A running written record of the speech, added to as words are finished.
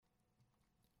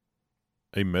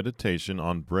A meditation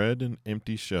on bread and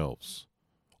empty shelves.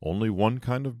 Only one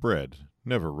kind of bread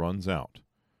never runs out.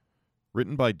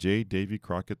 Written by J. Davy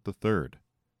Crockett III.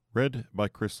 Read by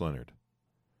Chris Leonard.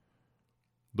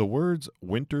 The words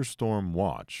winter storm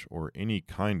watch or any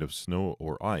kind of snow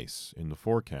or ice in the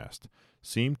forecast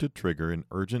seem to trigger an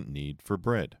urgent need for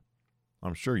bread.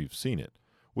 I'm sure you've seen it.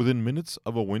 Within minutes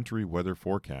of a wintry weather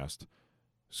forecast,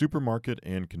 supermarket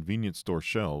and convenience store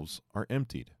shelves are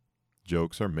emptied.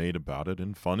 Jokes are made about it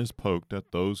and fun is poked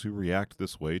at those who react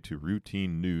this way to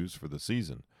routine news for the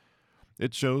season.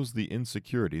 It shows the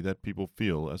insecurity that people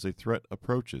feel as a threat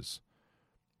approaches.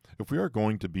 If we are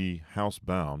going to be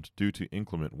housebound due to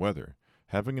inclement weather,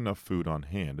 having enough food on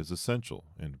hand is essential,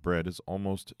 and bread is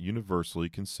almost universally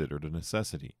considered a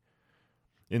necessity.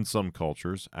 In some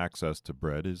cultures, access to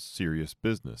bread is serious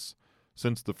business.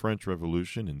 Since the French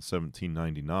Revolution in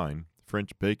 1799,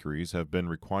 French bakeries have been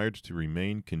required to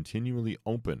remain continually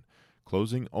open,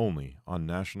 closing only on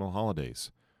national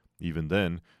holidays. Even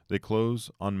then, they close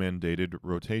on mandated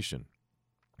rotation,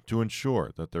 to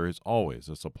ensure that there is always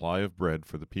a supply of bread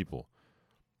for the people.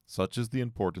 Such is the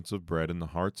importance of bread in the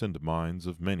hearts and minds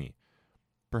of many.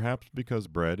 Perhaps because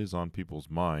bread is on people's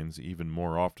minds even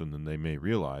more often than they may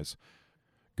realize,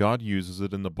 God uses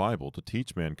it in the Bible to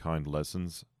teach mankind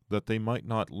lessons that they might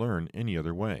not learn any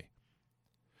other way.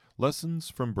 Lessons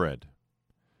from bread.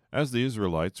 As the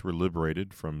Israelites were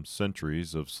liberated from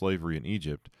centuries of slavery in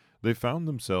Egypt, they found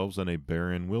themselves in a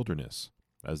barren wilderness.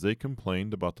 As they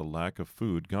complained about the lack of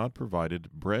food, God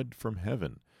provided bread from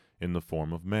heaven in the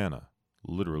form of manna,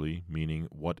 literally meaning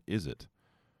 "what is it?",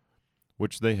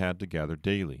 which they had to gather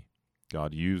daily.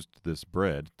 God used this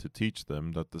bread to teach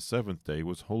them that the seventh day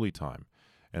was holy time,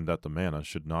 and that the manna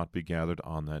should not be gathered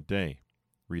on that day.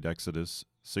 Read Exodus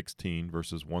 16,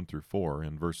 verses 1 through 4,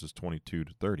 and verses 22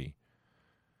 to 30.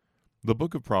 The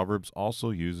book of Proverbs also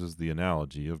uses the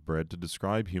analogy of bread to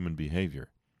describe human behavior.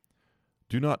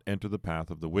 Do not enter the path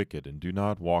of the wicked, and do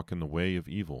not walk in the way of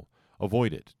evil.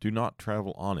 Avoid it, do not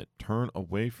travel on it, turn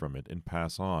away from it, and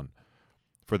pass on.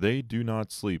 For they do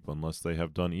not sleep unless they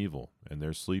have done evil, and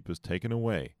their sleep is taken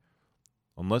away,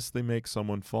 unless they make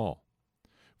someone fall.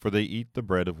 For they eat the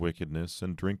bread of wickedness,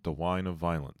 and drink the wine of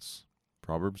violence.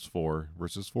 Proverbs 4,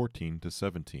 verses 14 to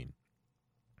 17.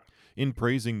 In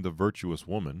praising the virtuous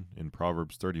woman, in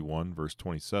Proverbs 31, verse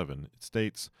 27, it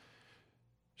states,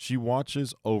 "She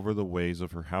watches over the ways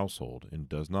of her household, and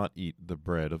does not eat the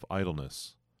bread of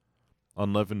idleness."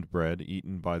 Unleavened bread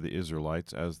eaten by the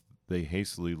Israelites as they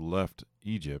hastily left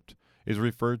Egypt is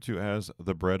referred to as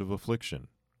the bread of affliction.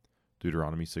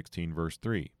 Deuteronomy 16, verse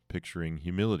 3, picturing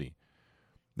humility.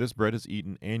 This bread is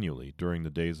eaten annually during the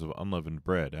days of unleavened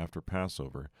bread after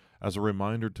Passover as a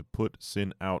reminder to put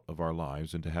sin out of our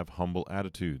lives and to have humble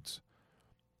attitudes.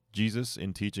 Jesus,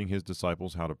 in teaching his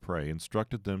disciples how to pray,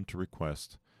 instructed them to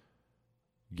request,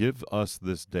 "Give us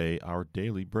this day our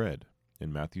daily bread,"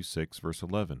 in Matthew 6, verse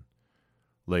 11.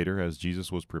 Later, as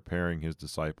Jesus was preparing his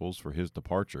disciples for his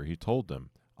departure, he told them,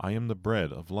 "I am the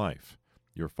bread of life.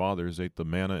 Your fathers ate the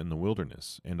manna in the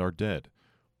wilderness and are dead.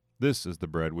 This is the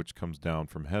bread which comes down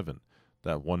from heaven,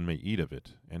 that one may eat of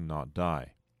it and not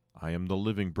die. I am the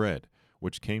living bread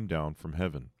which came down from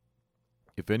heaven.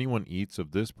 If anyone eats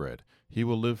of this bread, he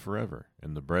will live forever,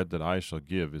 and the bread that I shall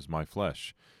give is my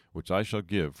flesh, which I shall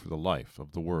give for the life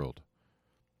of the world."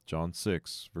 John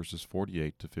 6, verses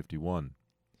 48 to 51.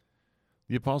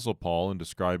 The Apostle Paul, in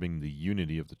describing the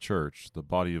unity of the church, the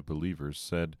body of believers,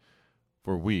 said,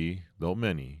 "For we, though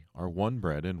many, are one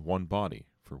bread and one body,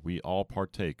 for we all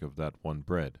partake of that one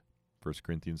bread." 1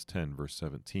 Corinthians 10, verse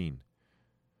 17.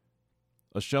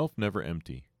 A shelf never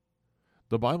empty.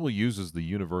 The Bible uses the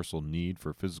universal need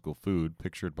for physical food,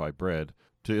 pictured by bread,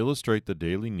 to illustrate the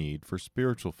daily need for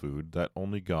spiritual food that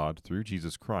only God, through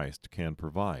Jesus Christ, can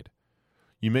provide.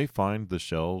 You may find the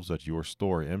shelves at your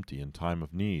store empty in time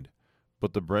of need,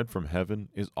 but the bread from heaven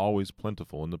is always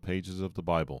plentiful in the pages of the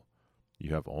Bible.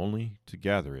 You have only to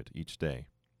gather it each day.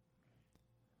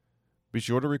 Be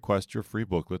sure to request your free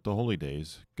booklet, The Holy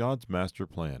Days, God's Master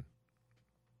Plan.